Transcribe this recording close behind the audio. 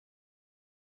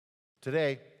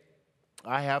Today,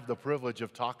 I have the privilege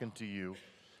of talking to you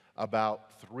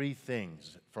about three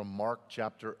things from Mark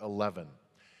chapter 11.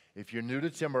 If you're new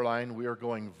to Timberline, we are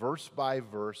going verse by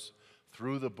verse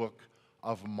through the book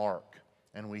of Mark,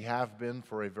 and we have been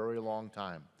for a very long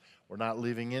time. We're not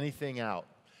leaving anything out.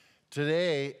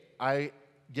 Today, I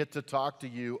get to talk to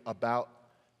you about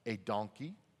a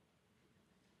donkey.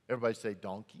 Everybody say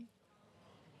donkey.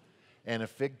 And a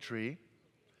fig tree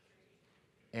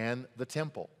and the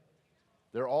temple.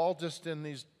 They're all just in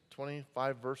these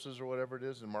 25 verses or whatever it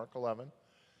is in Mark 11.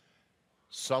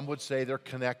 Some would say they're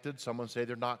connected. Some would say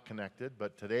they're not connected.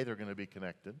 But today they're going to be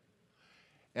connected.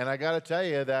 And I got to tell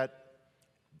you that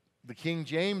the King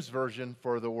James Version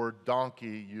for the word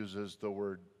donkey uses the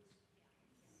word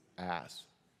ass.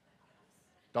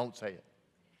 Don't say it.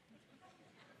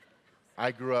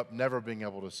 I grew up never being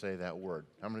able to say that word.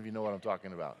 How many of you know what I'm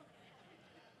talking about?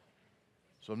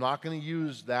 So I'm not going to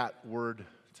use that word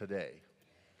today.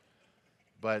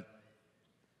 But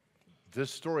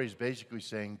this story is basically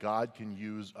saying God can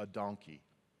use a donkey.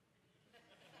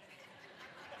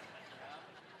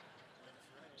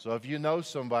 So if you know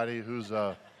somebody who's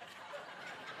a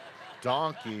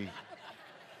donkey,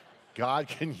 God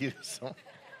can use them.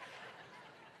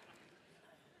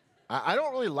 I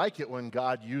don't really like it when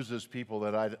God uses people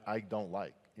that I don't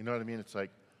like. You know what I mean? It's like,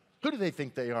 who do they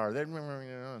think they are?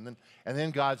 And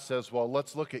then God says, well,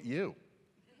 let's look at you.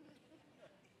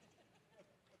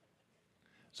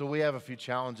 So we have a few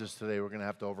challenges today we're going to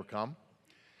have to overcome.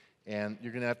 And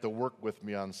you're going to have to work with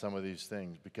me on some of these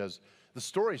things because the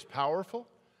story's powerful.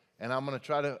 And I'm going to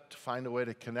try to find a way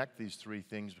to connect these three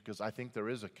things because I think there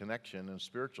is a connection in a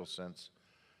spiritual sense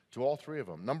to all three of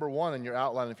them. Number one in your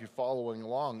outline, if you're following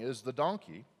along, is the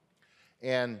donkey.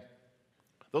 And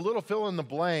the little fill in the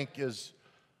blank is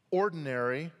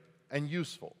ordinary and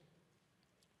useful.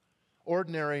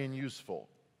 Ordinary and useful.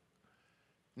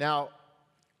 Now,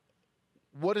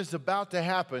 what is about to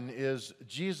happen is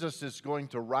Jesus is going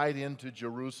to ride into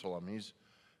Jerusalem. He's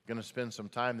going to spend some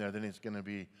time there. Then he's going to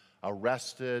be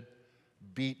arrested,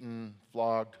 beaten,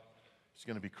 flogged. He's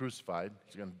going to be crucified.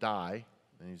 He's going to die,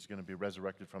 and he's going to be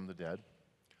resurrected from the dead.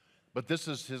 But this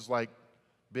is his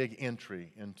big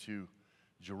entry into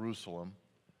Jerusalem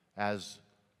as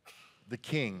the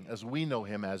king, as we know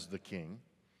him as the king,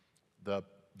 the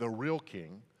real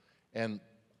king. And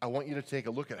I want you to take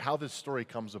a look at how this story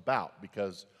comes about,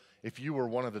 because if you were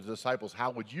one of the disciples,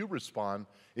 how would you respond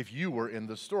if you were in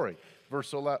the story?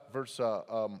 Verse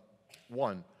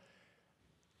 1.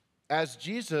 As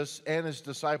Jesus and his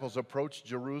disciples approached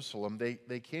Jerusalem,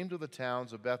 they came to the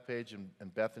towns of Bethphage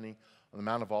and Bethany on the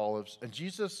Mount of Olives, and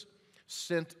Jesus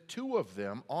sent two of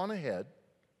them on ahead.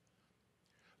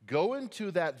 Go into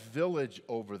that village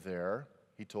over there,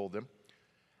 he told them.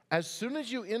 As soon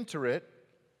as you enter it,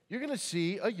 you're going to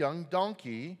see a young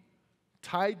donkey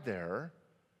tied there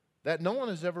that no one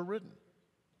has ever ridden.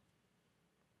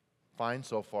 Fine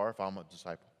so far if I'm a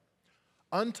disciple.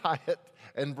 Untie it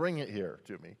and bring it here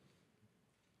to me.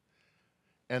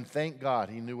 And thank God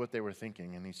he knew what they were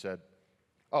thinking. And he said,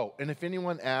 oh, and if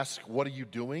anyone asks, what are you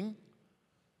doing?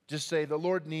 Just say, the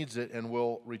Lord needs it and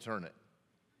we'll return it.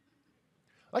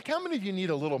 How many of you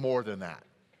need a little more than that?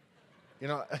 You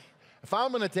know, if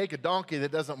I'm going to take a donkey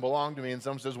that doesn't belong to me and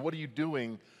someone says, what are you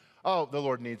doing? Oh, the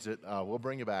Lord needs it. We'll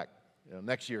bring it back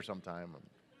next year sometime.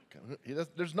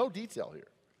 There's no detail here.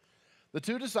 The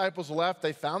two disciples left.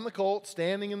 They found the colt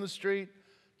standing in the street,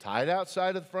 tied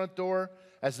outside of the front door.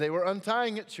 As they were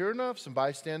untying it, sure enough, some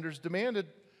bystanders demanded,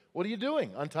 what are you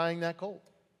doing untying that colt?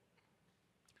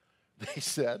 They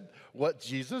said what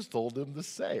Jesus told them to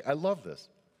say. I love this.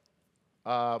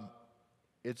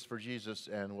 It's for Jesus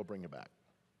and we'll bring it back.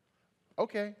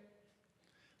 Okay.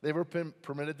 They were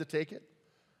permitted to take it.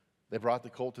 They brought the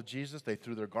colt to Jesus. They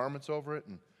threw their garments over it,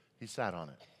 and he sat on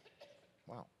it.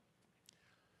 Wow.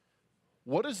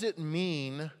 What does it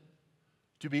mean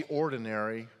to be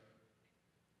ordinary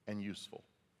and useful?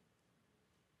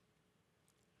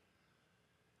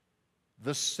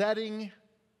 The setting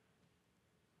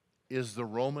is the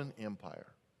Roman Empire.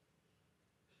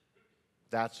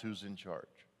 That's who's in charge.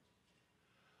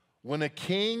 When a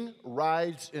king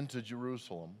rides into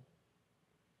Jerusalem,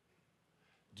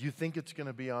 do you think it's going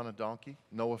to be on a donkey?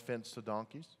 No offense to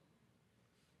donkeys.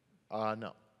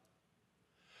 No.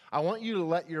 I want you to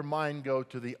let your mind go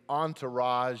to the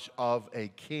entourage of a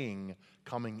king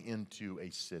coming into a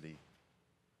city.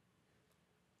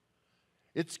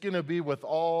 It's going to be with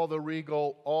all the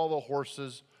regal, all the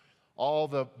horses, all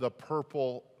the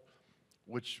purple,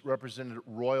 which represented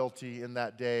royalty in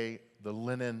that day, the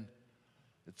linen.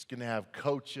 It's going to have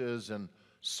coaches and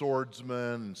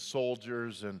swordsmen and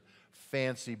soldiers and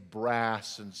fancy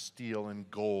brass and steel and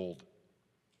gold.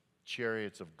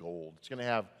 Chariots of gold.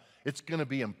 It's going to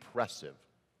be impressive.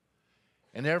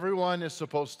 And everyone is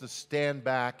supposed to stand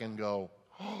back and go,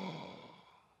 oh,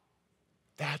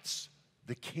 that's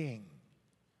the king.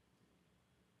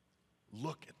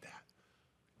 Look at that.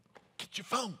 Get your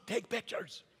phone, take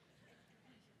pictures.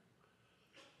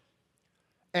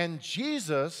 And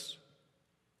Jesus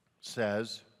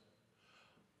says,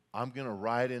 I'm going to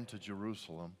ride into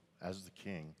Jerusalem as the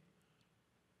king.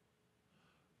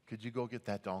 Could you go get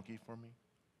that donkey for me?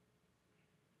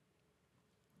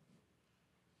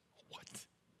 What?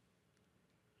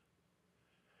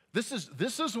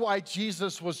 This is why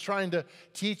Jesus was trying to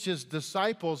teach his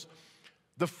disciples,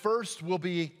 the first will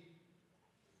be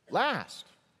last.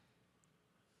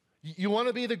 You want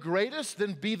to be the greatest?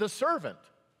 Then be the servant.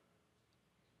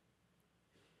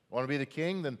 Want to be the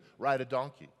king? Then ride a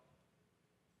donkey.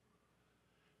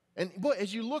 And boy,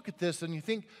 as you look at this and you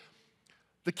think,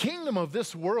 the kingdom of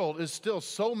this world is still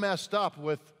so messed up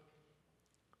with,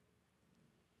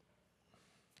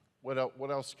 what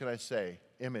else can I say?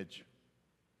 Image.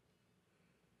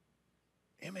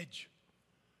 Image.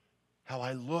 How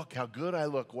I look, how good I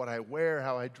look, what I wear,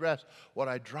 how I dress, what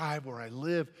I drive, where I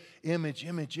live. Image,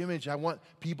 image, image. I want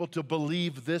people to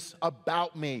believe this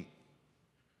about me.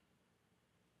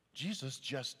 Jesus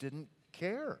just didn't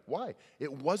care. Why?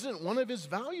 It wasn't one of his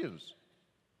values.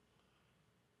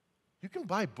 You can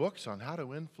buy books on how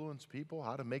to influence people,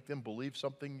 how to make them believe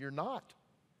something you're not.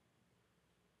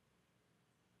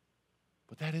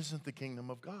 But that isn't the kingdom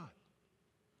of God.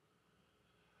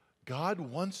 God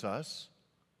wants us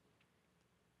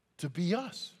to be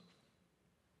us.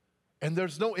 And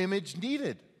there's no image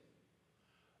needed.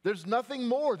 There's nothing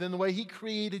more than the way he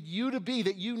created you to be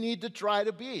that you need to try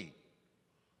to be.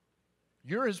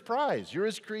 You're his prize. You're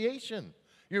his creation.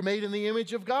 You're made in the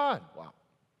image of God. Wow.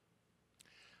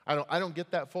 I don't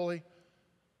get that fully.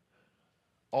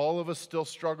 All of us still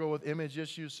struggle with image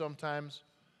issues sometimes.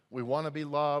 We want to be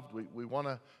loved. We want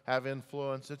to have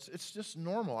influence. It's just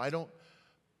normal. I don't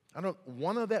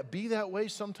want to be that way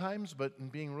sometimes, but in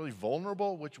being really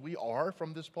vulnerable, which we are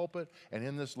from this pulpit and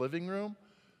in this living room,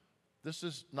 this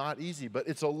is not easy. But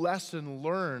it's a lesson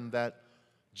learned that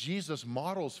Jesus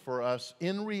models for us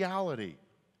in reality.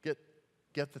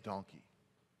 Get the donkey.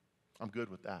 I'm good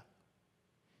with that.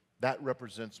 That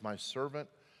represents my servant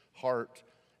heart,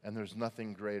 and there's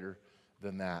nothing greater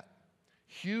than that.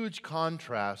 Huge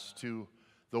contrast to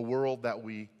the world that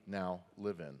we now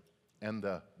live in and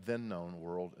the then-known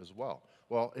world as well.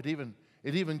 Well, it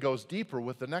even goes deeper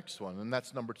with the next one, and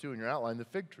that's number 2 in your outline, the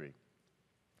fig tree.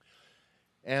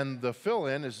 And the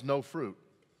fill-in is no fruit.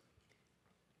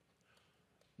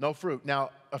 No fruit.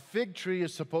 Now, a fig tree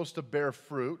is supposed to bear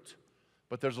fruit,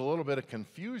 but there's a little bit of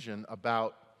confusion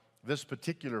about this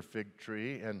particular fig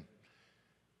tree, and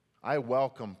I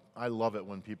love it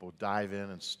when people dive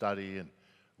in and study and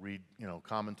read,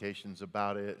 commentations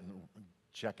about it and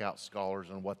check out scholars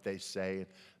and what they say. And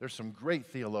there's some great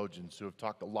theologians who have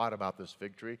talked a lot about this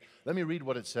fig tree. Let me read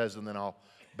what it says, and then I'll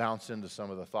bounce into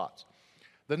some of the thoughts.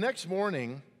 The next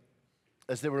morning,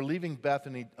 as they were leaving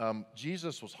Bethany,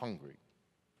 Jesus was hungry.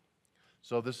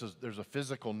 So there's a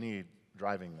physical need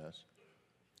driving this.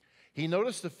 He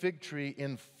noticed the fig tree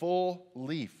in full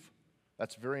leaf.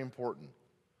 That's very important.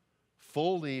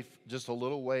 Full leaf, just a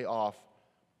little way off.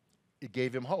 It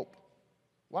gave him hope.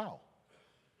 Wow.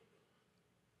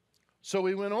 So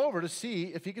he went over to see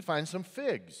if he could find some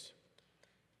figs.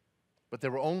 But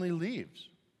there were only leaves.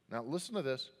 Now listen to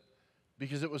this,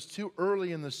 because it was too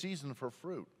early in the season for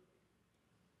fruit.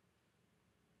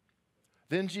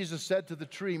 Then Jesus said to the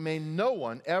tree, "May no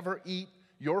one ever eat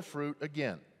your fruit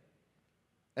again."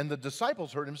 And the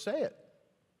disciples heard him say it.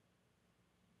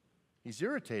 He's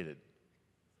irritated.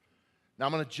 Now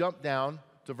I'm going to jump down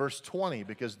to verse 20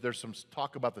 because there's some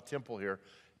talk about the temple here,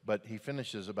 but he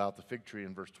finishes about the fig tree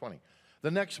in verse 20.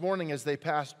 The next morning as they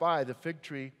passed by the fig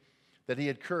tree that he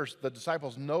had cursed, the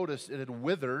disciples noticed it had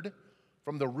withered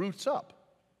from the roots up.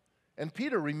 And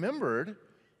Peter remembered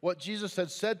what Jesus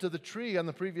had said to the tree on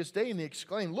the previous day, and he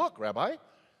exclaimed, "Look, Rabbi,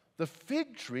 the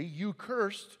fig tree you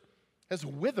cursed has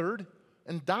withered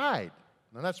and died."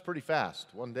 Now that's pretty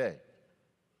fast, one day.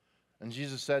 And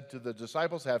Jesus said to the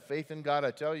disciples, "Have faith in God.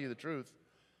 I tell you the truth.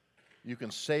 You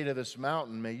can say to this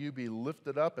mountain, 'May you be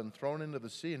lifted up and thrown into the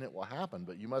sea,' and it will happen.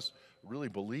 But you must really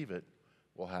believe it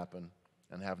will happen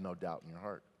and have no doubt in your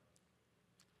heart."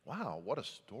 Wow, what a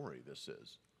story this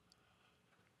is.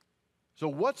 So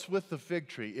what's with the fig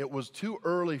tree? It was too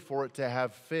early for it to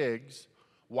have figs.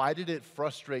 Why did it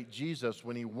frustrate Jesus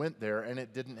when he went there and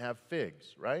it didn't have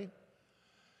figs, right?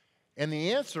 And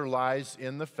the answer lies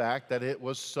in the fact that it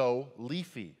was so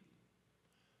leafy.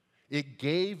 It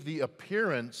gave the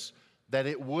appearance that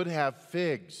it would have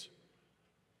figs,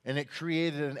 and it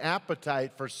created an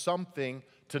appetite for something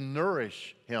to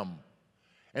nourish him.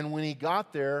 And when he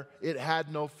got there, it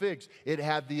had no figs. It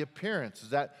had the appearance.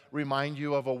 Does that remind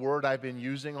you of a word I've been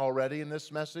using already in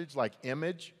this message, like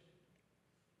image?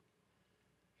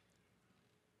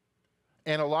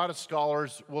 And a lot of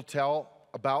scholars will tell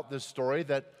about this story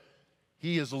that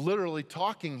he is literally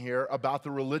talking here about the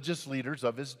religious leaders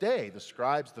of his day, the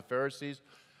scribes, the Pharisees,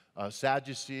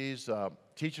 Sadducees,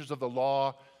 teachers of the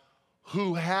law,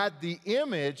 who had the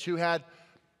image, who had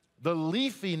the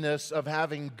leafiness of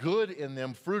having good in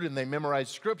them, fruit, and they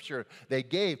memorized scripture, they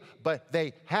gave, but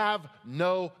they have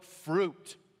no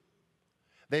fruit.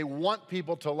 They want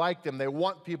people to like them. They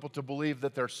want people to believe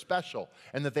that they're special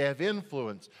and that they have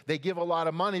influence. They give a lot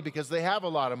of money because they have a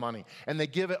lot of money, and they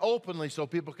give it openly so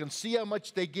people can see how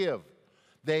much they give.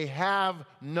 They have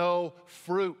no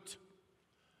fruit.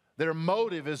 Their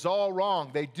motive is all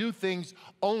wrong. They do things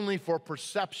only for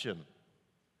perception.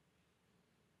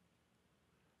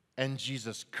 And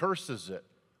Jesus curses it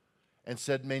and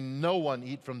said, "May no one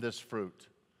eat from this fruit."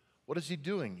 What is he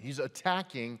doing? He's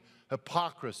attacking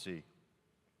hypocrisy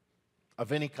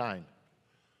of any kind.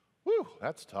 Whew,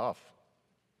 that's tough.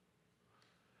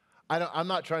 I'm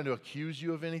not trying to accuse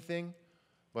you of anything,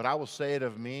 but I will say it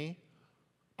of me.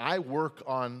 I work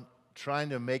on trying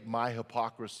to make my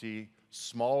hypocrisy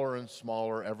smaller and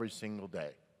smaller every single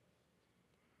day,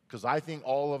 because I think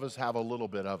all of us have a little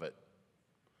bit of it.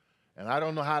 And I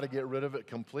don't know how to get rid of it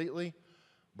completely,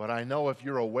 but I know if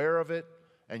you're aware of it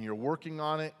and you're working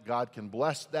on it, God can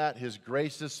bless that. His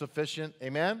grace is sufficient.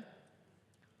 Amen?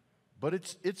 But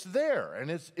it's there, and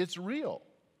it's real.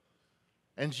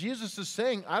 And Jesus is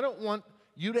saying, I don't want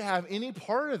you to have any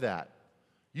part of that.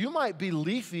 You might be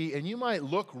leafy, and you might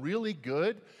look really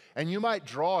good, and you might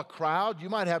draw a crowd. You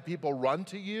might have people run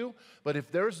to you, but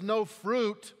if there's no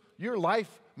fruit, your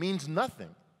life means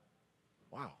nothing.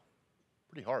 Wow,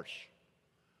 pretty harsh.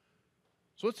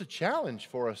 So it's a challenge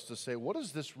for us to say, what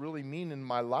does this really mean in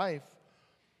my life?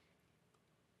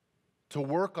 To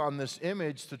work on this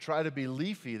image, to try to be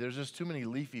leafy. There's just too many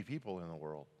leafy people in the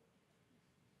world.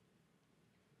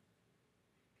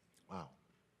 Wow.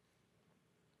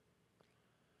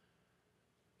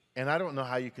 And I don't know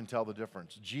how you can tell the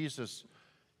difference. Jesus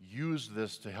used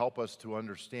this to help us to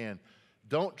understand.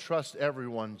 Don't trust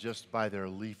everyone just by their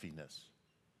leafiness.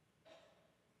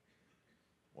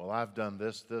 Well, I've done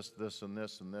this,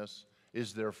 and this.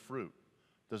 Is there fruit?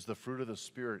 Does the fruit of the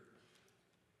Spirit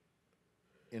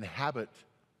inhabit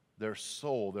their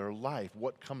soul, their life?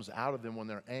 What comes out of them when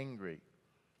they're angry?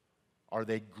 Are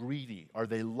they greedy? Are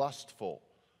they lustful?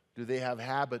 Do they have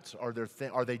habits? Are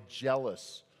they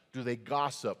jealous? Do they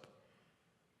gossip?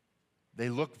 They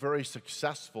look very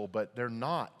successful, but they're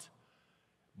not.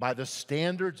 By the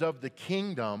standards of the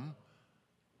kingdom,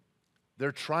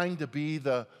 they're trying to be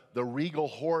the regal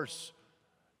horse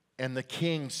and the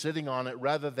king sitting on it,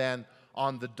 rather than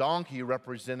on the donkey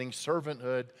representing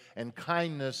servanthood and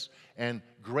kindness and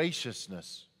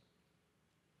graciousness.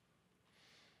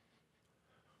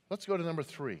 Let's go to number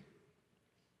 3.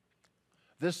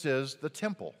 This is the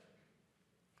temple.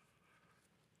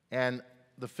 And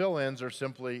the fill-ins are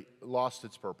simply lost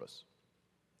its purpose.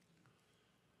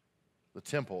 The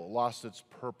temple lost its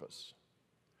purpose.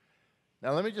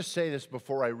 Now, let me just say this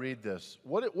before I read this.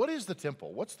 What is the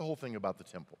temple? What's the whole thing about the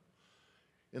temple?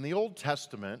 In the Old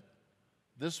Testament,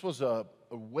 this was a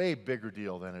way bigger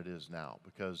deal than it is now,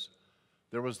 because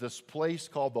there was this place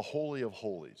called the Holy of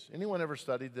Holies. Anyone ever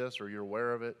studied this, or you're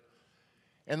aware of it?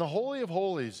 And the Holy of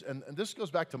Holies, and this goes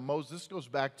back to Moses, this goes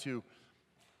back to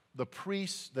the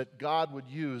priests that God would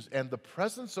use, and the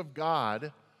presence of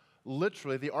God,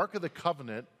 literally, the Ark of the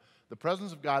Covenant, the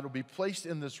presence of God would be placed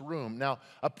in this room. Now,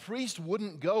 a priest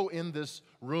wouldn't go in this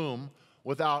room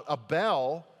without a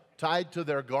bell tied to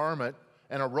their garment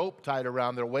and a rope tied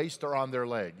around their waist or on their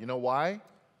leg. You know why?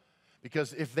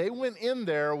 Because if they went in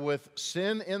there with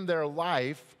sin in their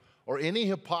life or any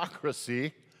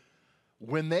hypocrisy,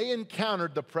 when they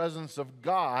encountered the presence of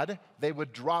God, they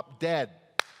would drop dead.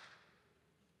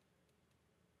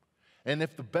 And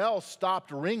if the bell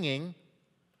stopped ringing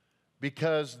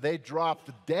because they dropped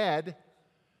dead,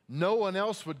 no one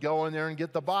else would go in there and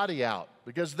get the body out,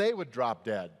 because they would drop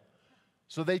dead.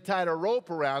 So they tied a rope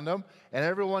around them, and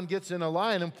everyone gets in a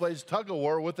line and plays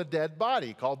tug-of-war with a dead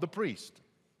body called the priest.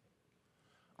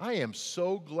 I am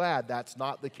so glad that's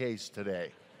not the case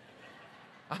today.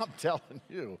 I'm telling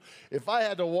you, if I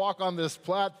had to walk on this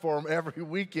platform every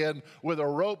weekend with a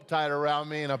rope tied around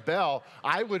me and a bell,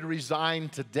 I would resign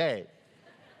today.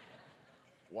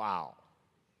 Wow.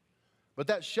 But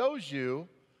that shows you,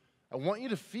 I want you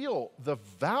to feel the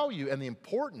value and the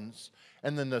importance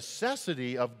and the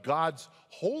necessity of God's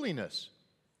holiness.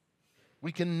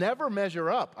 We can never measure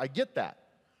up. I get that.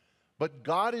 But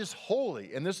God is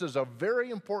holy, and this is a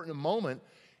very important moment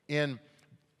in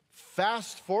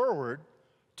fast forward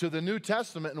to the New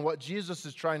Testament and what Jesus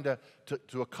is trying to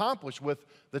accomplish with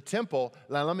the temple.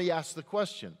 Now, let me ask the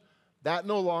question. That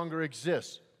no longer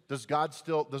exists. Does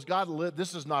God live?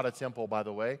 This is not a temple, by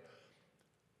the way.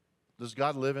 Does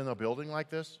God live in a building like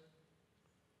this?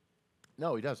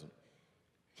 No, he doesn't.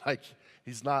 Like,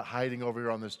 he's not hiding over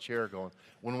here on this chair going,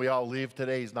 when we all leave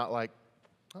today, he's not like,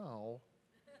 oh,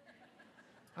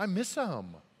 I miss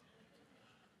them.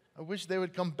 I wish they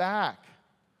would come back.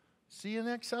 See you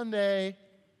next Sunday.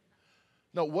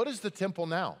 No, what is the temple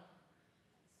now?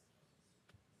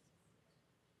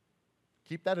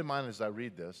 Keep that in mind as I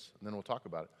read this, and then we'll talk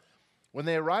about it. When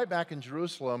they arrive back in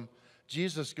Jerusalem,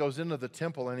 Jesus goes into the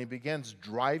temple and he begins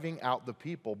driving out the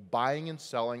people, buying and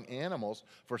selling animals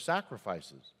for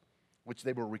sacrifices, which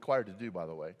they were required to do, by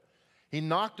the way. He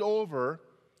knocked over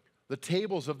the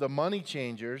tables of the money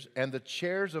changers and the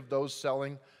chairs of those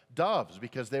selling doves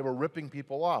because they were ripping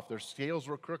people off. Their scales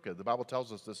were crooked. The Bible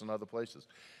tells us this in other places.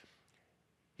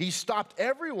 He stopped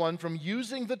everyone from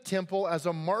using the temple as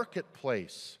a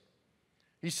marketplace.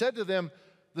 He said to them,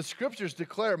 the scriptures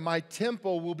declare, my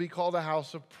temple will be called a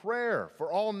house of prayer for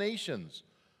all nations,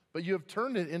 but you have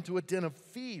turned it into a den of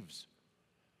thieves.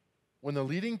 When the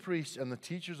leading priests and the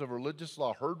teachers of religious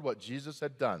law heard what Jesus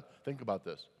had done, think about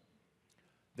this,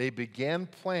 they began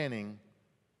planning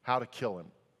how to kill him.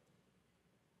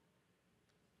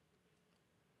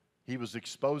 He was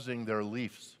exposing their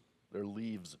leaves.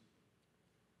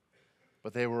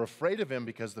 But they were afraid of him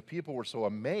because the people were so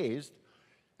amazed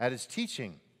at his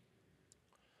teaching.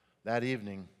 That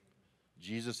evening,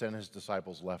 Jesus and his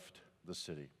disciples left the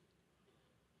city.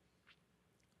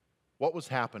 What was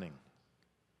happening?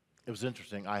 It was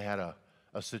interesting. I had a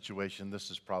situation. This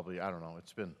is probably, I don't know,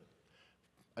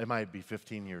 it might be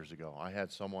 15 years ago. I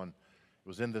had someone, it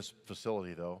was in this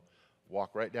facility though,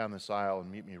 walk right down this aisle and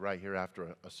meet me right here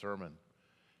after a sermon.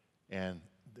 And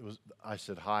I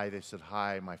said, hi. They said,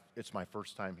 hi. It's my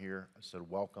first time here. I said,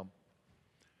 welcome.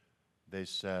 They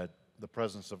said, the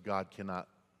presence of God cannot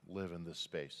live in this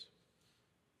space.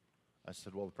 I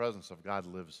said, well, the presence of God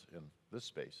lives in this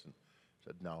space. And he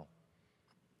said, no.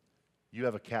 You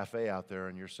have a cafe out there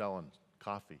and you're selling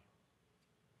coffee.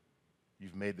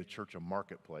 You've made the church a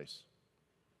marketplace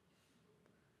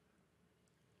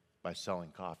by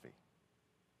selling coffee.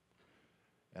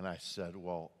 And I said,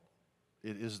 well,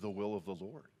 it is the will of the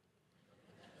Lord.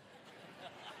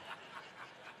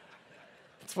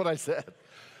 That's what I said.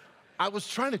 I was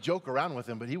trying to joke around with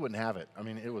him, but he wouldn't have it. I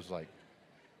mean, it was like,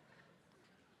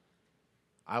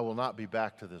 I will not be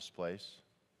back to this place.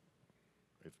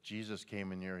 If Jesus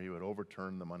came in here, he would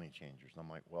overturn the money changers. And I'm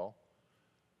like, well,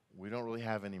 we don't really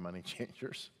have any money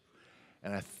changers.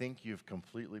 And I think you've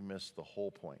completely missed the whole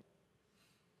point.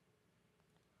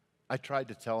 I tried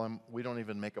to tell him we don't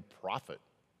even make a profit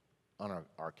on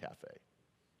our cafe.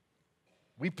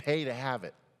 We pay to have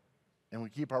it. And we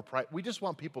keep our price. We just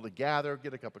want people to gather,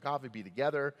 get a cup of coffee, be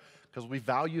together, because we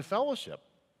value fellowship.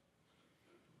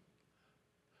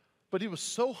 But he was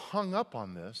so hung up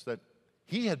on this that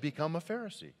he had become a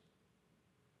Pharisee.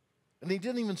 And he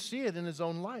didn't even see it in his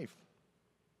own life.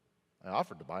 I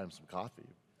offered to buy him some coffee.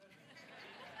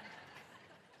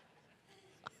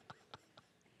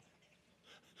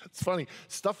 It's funny.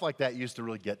 Stuff like that used to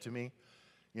really get to me.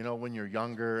 You know, when you're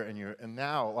younger and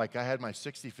now, like I had my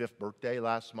 65th birthday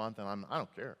last month and I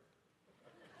don't care.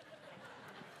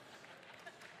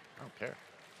 I don't care.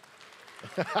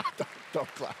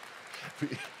 don't clap.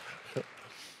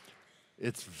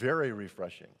 It's very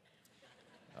refreshing.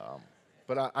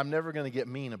 But I'm never going to get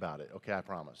mean about it, okay, I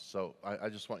promise. So I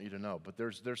just want you to know. But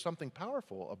there's something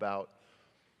powerful about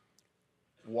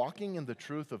walking in the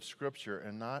truth of Scripture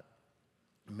and not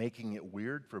making it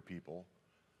weird for people,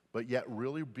 but yet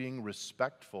really being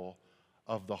respectful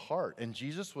of the heart. And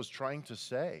Jesus was trying to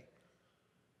say,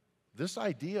 this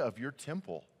idea of your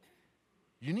temple,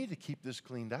 you need to keep this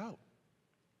cleaned out.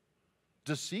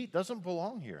 Deceit doesn't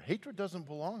belong here. Hatred doesn't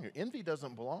belong here. Envy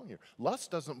doesn't belong here.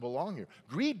 Lust doesn't belong here.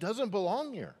 Greed doesn't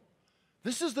belong here.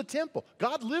 This is the temple.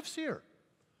 God lives here.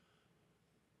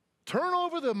 Turn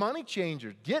over the money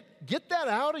changer. Get that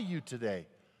out of you today.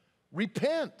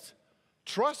 Repent.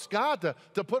 Trust God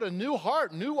to put a new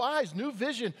heart, new eyes, new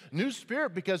vision, new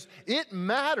spirit, because it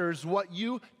matters what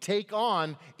you take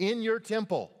on in your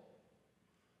temple.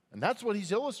 And that's what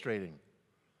he's illustrating.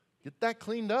 Get that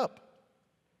cleaned up.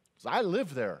 Because I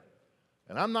live there,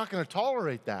 And I'm not going to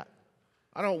tolerate that.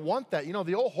 I don't want that. You know,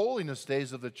 the old holiness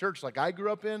days of the church like I grew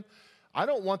up in, I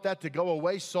don't want that to go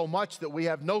away so much that we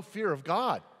have no fear of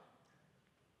God.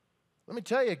 Let me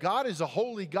tell you, God is a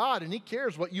holy God, and He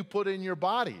cares what you put in your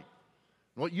body,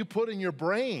 what you put in your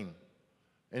brain,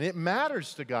 and it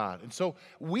matters to God. And so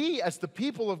we, as the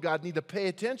people of God, need to pay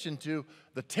attention to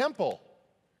the temple,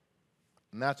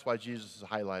 and that's why Jesus is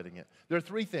highlighting it. There are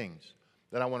three things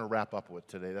that I want to wrap up with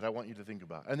today that I want you to think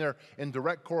about, and they're in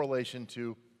direct correlation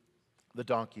to the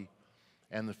donkey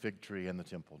and the fig tree and the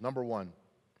temple. Number one,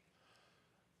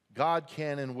 God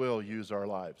can and will use our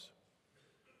lives.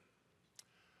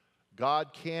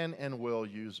 God can and will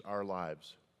use our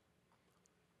lives.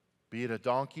 Be it a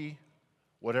donkey,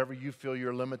 whatever you feel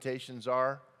your limitations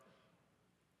are,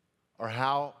 or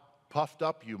how puffed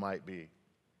up you might be,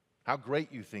 how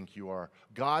great you think you are.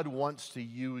 God wants to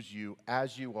use you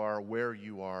as you are, where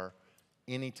you are,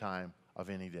 any time of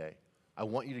any day. I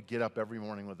want you to get up every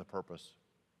morning with a purpose.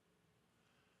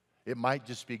 It might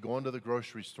just be going to the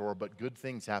grocery store, but good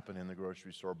things happen in the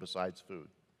grocery store besides food.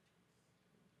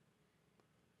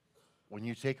 When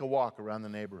you take a walk around the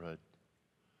neighborhood,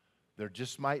 there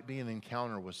just might be an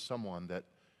encounter with someone that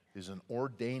is an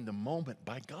ordained moment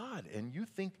by God, and you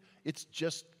think it's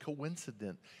just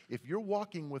coincident. If you're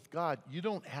walking with God, you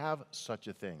don't have such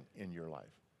a thing in your life.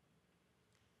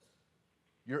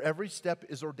 Your every step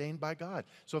is ordained by God.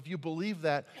 So if you believe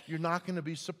that, you're not going to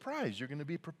be surprised. You're going to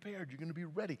be prepared. You're going to be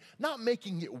ready. Not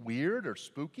making it weird or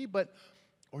spooky, but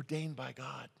ordained by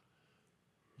God.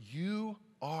 You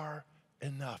are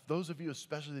enough. Those of you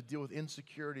especially that deal with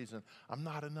insecurities and I'm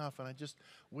not enough and I just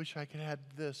wish I could have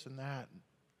this and that.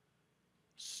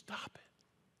 Stop it.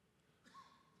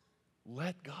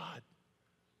 Let God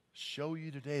show you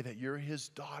today that you're His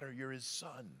daughter, you're His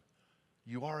son.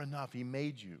 You are enough. He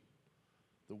made you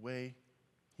the way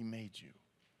He made you.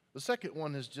 The second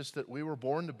one is just that we were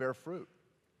born to bear fruit.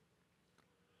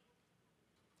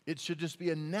 It should just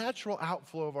be a natural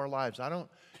outflow of our lives.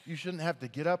 You shouldn't have to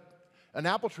get up. An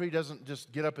apple tree doesn't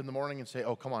just get up in the morning and say,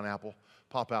 oh, come on, apple,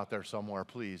 pop out there somewhere,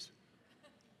 please.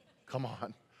 Come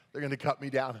on. They're going to cut me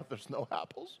down if there's no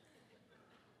apples.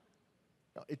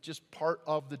 No, it's just part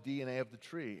of the DNA of the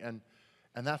tree, and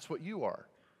that's what you are.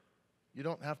 You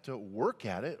don't have to work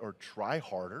at it or try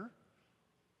harder.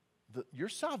 Your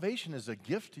salvation is a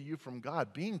gift to you from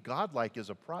God. Being godlike is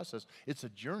a process. It's a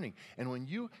journey. And when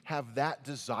you have that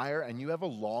desire and you have a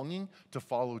longing to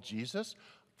follow Jesus,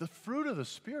 the fruit of the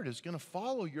Spirit is going to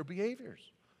follow your behaviors,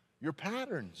 your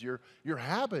patterns, your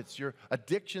habits, your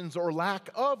addictions or lack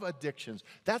of addictions.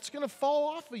 That's going to fall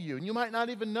off of you, and you might not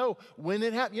even know when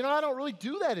it happened. You know, I don't really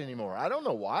do that anymore. I don't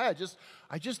know why.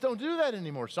 I just don't do that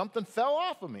anymore. Something fell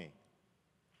off of me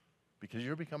because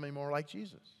you're becoming more like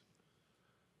Jesus.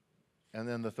 And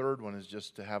then the third one is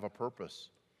just to have a purpose.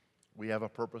 We have a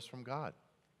purpose from God.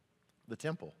 The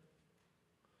temple.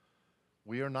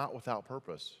 We are not without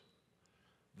purpose.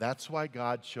 That's why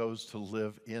God chose to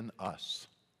live in us.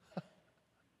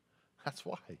 That's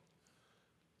why.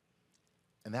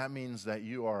 And that means that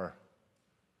you are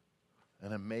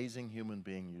an amazing human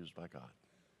being used by God.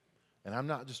 And I'm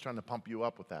not just trying to pump you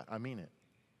up with that. I mean it.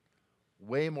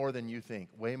 Way more than you think.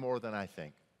 Way more than I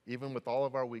think. Even with all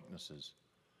of our weaknesses.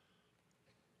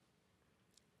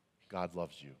 God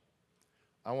loves you.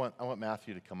 I want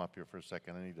Matthew to come up here for a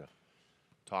second. I need to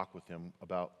talk with him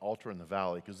about Altar in the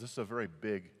Valley, because this is a very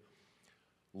big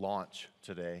launch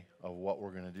today of what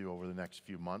we're going to do over the next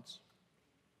few months.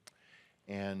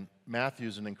 And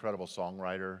Matthew's an incredible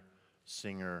songwriter,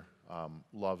 singer,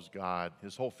 loves God.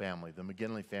 His whole family, the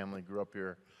McGinley family, grew up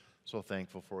here. So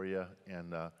thankful for you.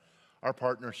 And our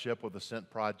partnership with the Sent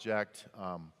Project,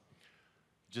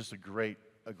 just a great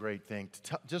thing.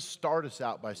 Just start us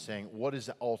out by saying, what is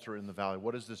Altar in the Valley?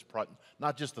 What is this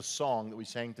not just the song that we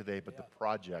sang today, but the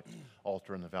project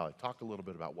Altar in the Valley. Talk a little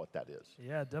bit about what that is.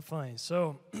 Yeah, definitely.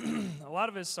 So a lot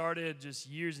of it started just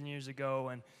years and years ago,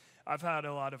 and I've had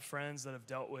a lot of friends that have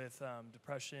dealt with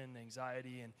depression,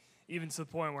 anxiety, and even to the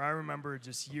point where I remember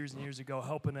just years and years ago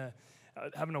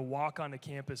having to walk onto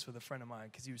campus with a friend of mine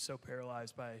because he was so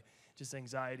paralyzed by just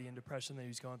anxiety and depression that he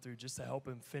was going through, just to help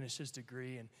him finish his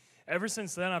degree. And ever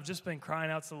since then, I've just been crying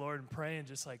out to the Lord and praying,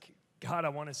 just like, God, I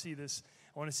want to see this.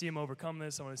 I want to see him overcome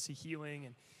this. I want to see healing.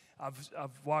 And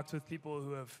I've walked with people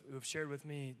who have shared with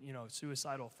me,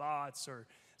 suicidal thoughts, or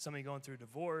somebody going through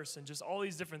divorce, and just all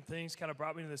these different things kind of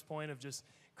brought me to this point of just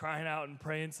crying out and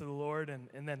praying to the Lord,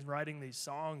 and then writing these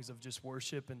songs of just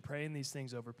worship and praying these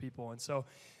things over people. And so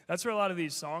that's where a lot of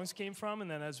these songs came from. And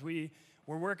then as we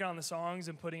were working on the songs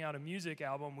and putting out a music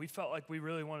album, we felt like we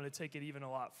really wanted to take it even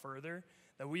a lot further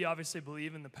that we obviously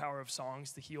believe in the power of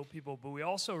songs to heal people, but we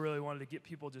also really wanted to get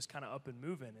people just kind of up and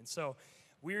moving. And so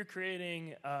we're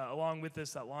creating, along with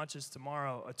this that launches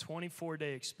tomorrow, a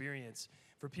 24-day experience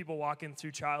for people walking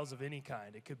through trials of any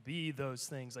kind. It could be those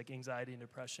things like anxiety and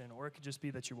depression, or it could just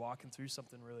be that you're walking through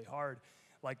something really hard,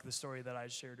 like the story that I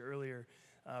shared earlier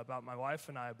about my wife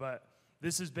and I. But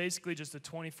this is basically just a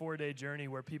 24-day journey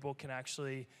where people can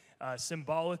actually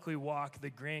symbolically walk the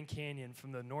Grand Canyon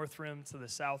from the North Rim to the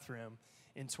South Rim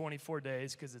in 24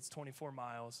 days, because it's 24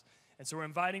 miles. And so we're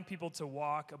inviting people to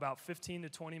walk about 15 to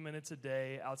 20 minutes a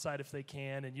day outside if they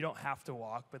can. And you don't have to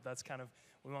walk, but that's kind of,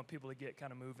 we want people to get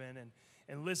kind of moving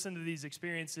and listen to these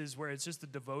experiences where it's just a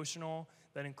devotional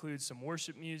that includes some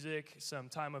worship music, some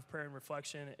time of prayer and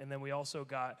reflection. And then we also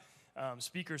got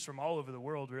speakers from all over the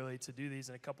world, really, to do these,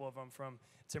 and a couple of them from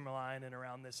Timberline and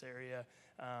around this area.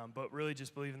 But really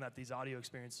just believing that these audio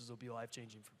experiences will be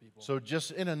life-changing for people. So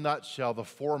just in a nutshell, the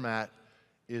format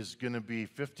is going to be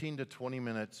 15 to 20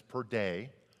 minutes per day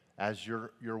as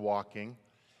you're walking,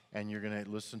 and you're going to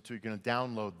you're going to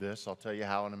download this, I'll tell you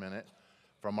how in a minute,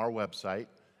 from our website.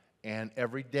 And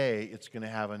every day it's going to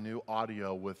have a new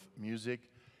audio with music,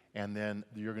 and then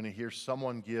you're going to hear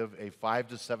someone give a 5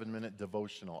 to 7 minute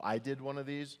devotional. I did one of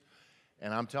these,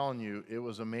 and I'm telling you, it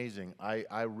was amazing.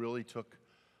 I really took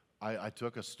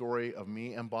a story of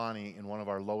me and Bonnie in one of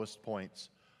our lowest points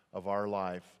of our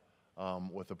life,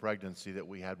 with the pregnancy that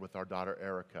we had with our daughter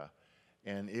Erica,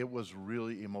 and it was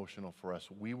really emotional for us.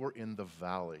 We were in the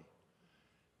valley,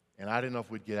 and I didn't know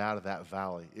if we'd get out of that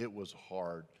valley. It was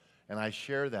hard, and I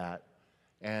share that,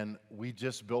 and we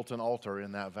just built an altar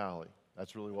in that valley.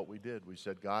 That's really what we did. We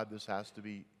said, God, this has to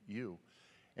be you.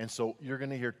 And so you're going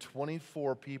to hear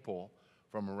 24 people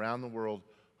from around the world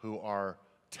who are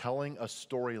telling a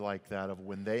story like that of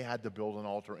when they had to build an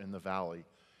altar in the valley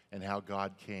and how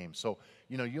God came. So,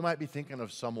 you know, you might be thinking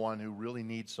of someone who really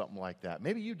needs something like that.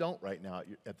 Maybe you don't right now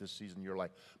at this season of your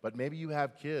life, but maybe you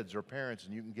have kids or parents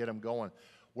and you can get them going.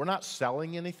 We're not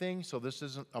selling anything, so this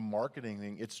isn't a marketing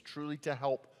thing. It's truly to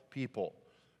help people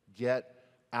get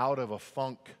out of a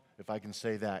funk, if I can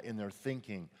say that, in their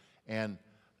thinking. And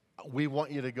we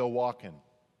want you to go walking.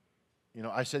 You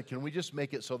know, I said, can we just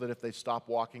make it so that if they stop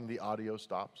walking, the audio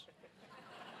stops?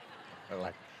 They're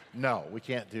like, no, we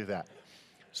can't do that.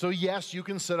 So yes, you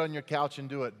can sit on your couch and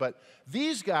do it. But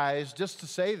these guys, just to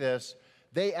say this,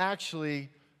 they actually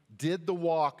did the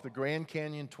walk, the Grand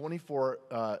Canyon 24.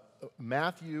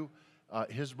 Matthew,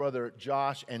 his brother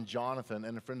Josh, and Jonathan,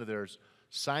 and a friend of theirs,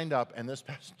 signed up, and this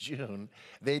past June,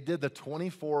 they did the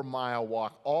 24-mile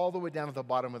walk all the way down to the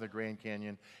bottom of the Grand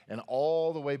Canyon and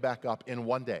all the way back up in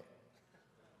one day.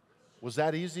 Was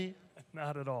that easy?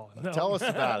 Not at all. No. Tell us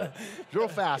about it. Real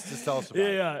fast, just tell us about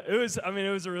it. Yeah, it was. I mean,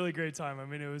 it was a really great time. I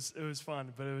mean, it was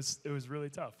fun, but it was really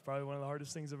tough. Probably one of the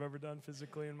hardest things I've ever done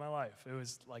physically in my life. It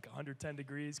was like 110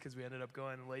 degrees because we ended up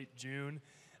going in late June.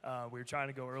 We were trying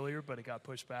to go earlier, but it got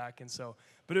pushed back, and so.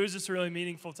 But it was just a really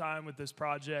meaningful time with this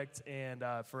project, and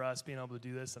for us being able to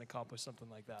do this and accomplish something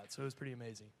like that. So it was pretty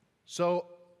amazing. So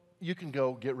you can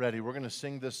go get ready. We're going to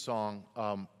sing this song,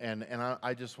 and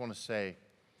I just want to say,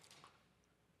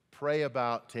 pray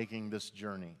about taking this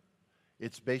journey.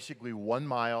 It's basically 1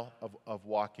 mile of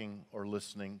walking or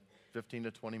listening, 15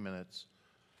 to 20 minutes,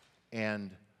 and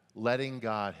letting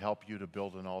God help you to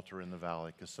build an altar in the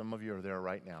valley, because some of you are there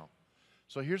right now.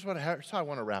 So here's how I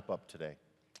want to wrap up today.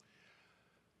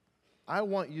 I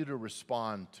want you to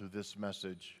respond to this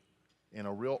message in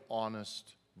a real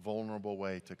honest, vulnerable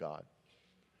way to God.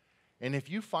 And if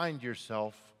you find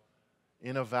yourself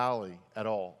in a valley at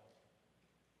all,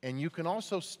 and you can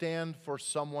also stand for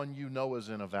someone you know is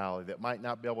in a valley that might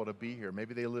not be able to be here.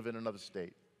 Maybe they live in another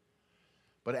state.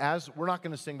 But we're not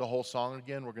going to sing the whole song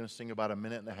again. We're going to sing about 1.5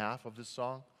 minutes of this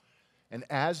song. And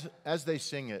as they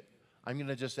sing it, I'm going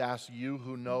to just ask you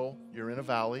who know you're in a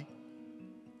valley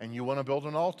and you want to build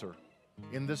an altar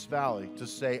in this valley to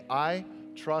say, I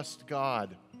trust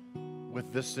God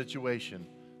with this situation,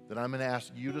 that I'm going to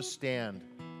ask you to stand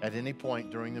at any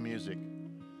point during the music.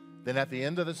 Then at the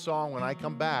end of the song, when I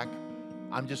come back,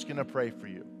 I'm just going to pray for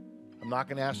you. I'm not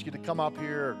going to ask you to come up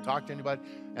here or talk to anybody.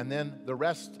 And then the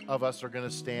rest of us are going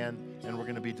to stand and we're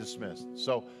going to be dismissed.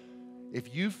 So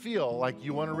if you feel like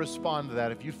you want to respond to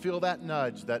that, if you feel that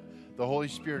nudge that the Holy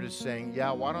Spirit is saying,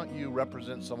 yeah, why don't you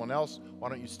represent someone else? Why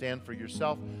don't you stand for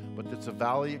yourself? But it's a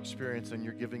valley experience and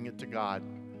you're giving it to God.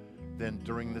 Then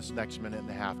during this next 1.5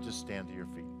 minutes, just stand to your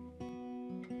feet.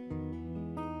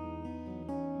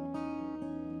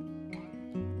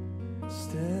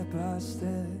 Step by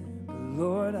step,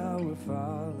 Lord, I will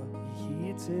follow.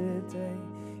 Here today,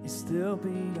 you still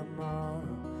be tomorrow.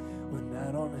 when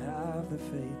I don't have the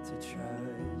faith to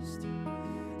trust.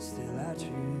 Still I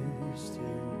choose to.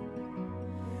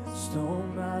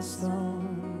 Stone by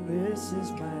stone, this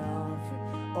is my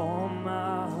offering. All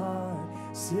my heart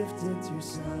sifted through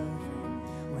suffering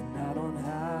when I don't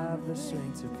have the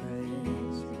strength to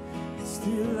praise.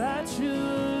 Still I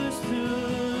choose to.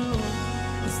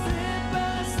 Step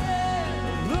by step,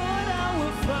 Lord, I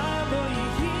will follow you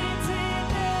here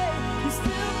today. You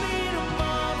still be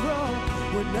tomorrow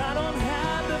when I don't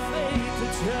have the faith to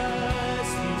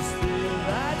trust you. Still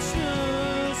I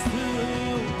choose to.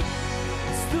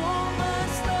 Stone by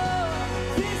stone,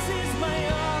 this is my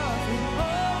offering.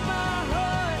 All my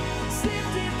heart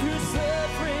sifted through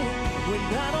suffering when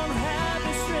I don't have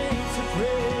the strength to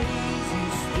praise you.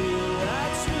 Still I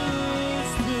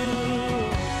choose to.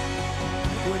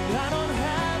 When I don't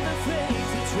have the faith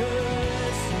to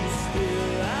trust you,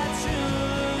 still I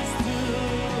choose to.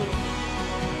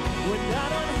 When I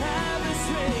don't have the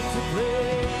strength to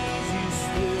praise you,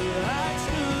 still I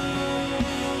choose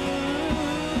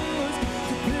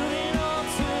to build an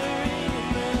altar in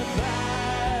the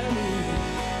valley.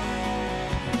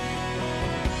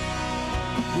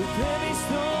 With every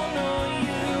stone, oh,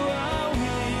 you are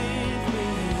with me.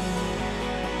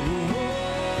 Oh,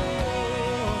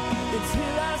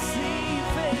 until I see you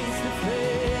face to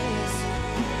face,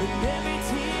 and every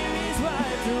tear is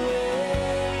wiped away.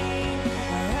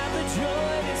 I have the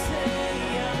joy to say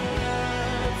I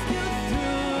love you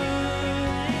through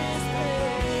this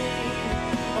pain.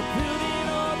 I'll build an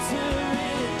altar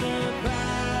in the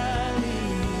valley.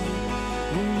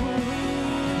 Ooh,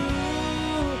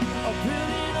 I'll build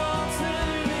an altar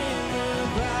in the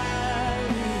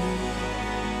valley.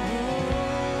 Oh.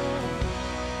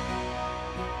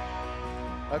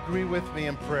 Agree with me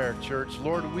in prayer, church.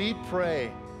 Lord, we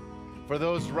pray for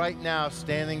those right now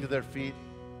standing to their feet,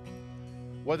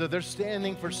 whether they're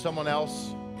standing for someone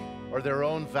else or their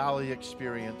own valley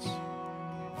experience.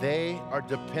 They are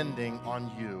depending on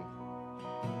you.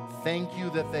 Thank you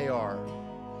that they are.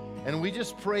 And we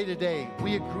just pray today,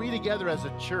 we agree together as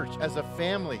a church, as a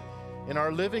family, in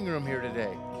our living room here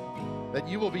today, that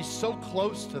you will be so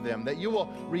close to them, that you will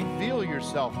reveal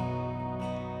yourself,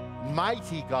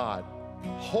 mighty God,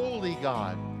 holy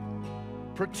God,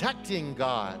 protecting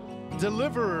God,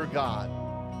 deliverer God.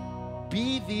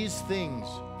 Be these things.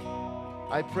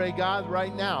 I pray, God,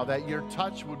 right now that your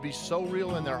touch would be so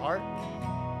real in their heart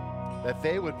that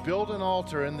they would build an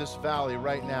altar in this valley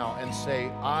right now and say,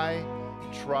 I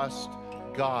trust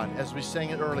God. As we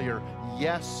sang it earlier,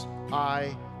 yes,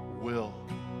 I will.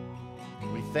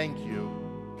 We thank you.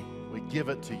 We give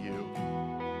it to you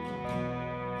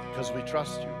because we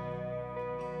trust you.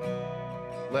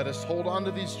 Let us hold on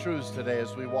to these truths today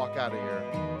as we walk out of here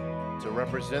to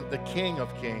represent the King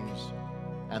of Kings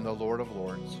and the Lord of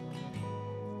Lords.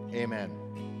 Amen.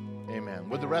 Amen.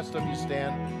 Would the rest of you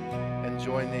stand and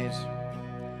join these?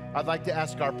 I'd like to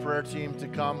ask our prayer team to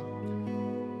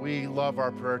come. We love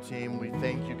our prayer team. We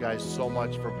thank you guys so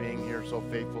much for being here so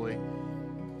faithfully.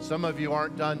 Some of you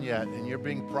aren't done yet, and you're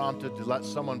being prompted to let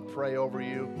someone pray over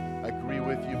you, agree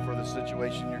with you for the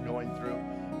situation you're going through.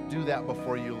 Do that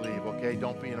before you leave, okay?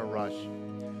 Don't be in a rush.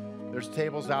 There's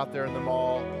tables out there in the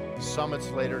mall,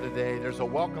 summits later today. There's a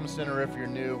welcome center if you're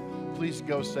new. Please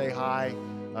go say hi.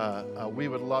 We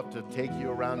would love to take you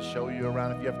around, show you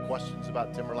around. If you have questions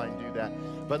about Timberline, do that.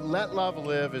 But let love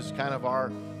live is kind of our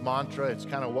mantra. It's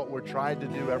kind of what we're trying to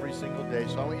do every single day.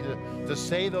 So I want you to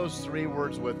say those 3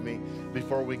 words with me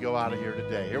before we go out of here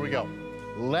today. Here we go.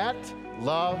 Let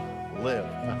love live.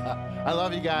 I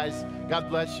love you guys. God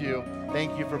bless you.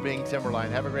 Thank you for being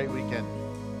Timberline. Have a great weekend.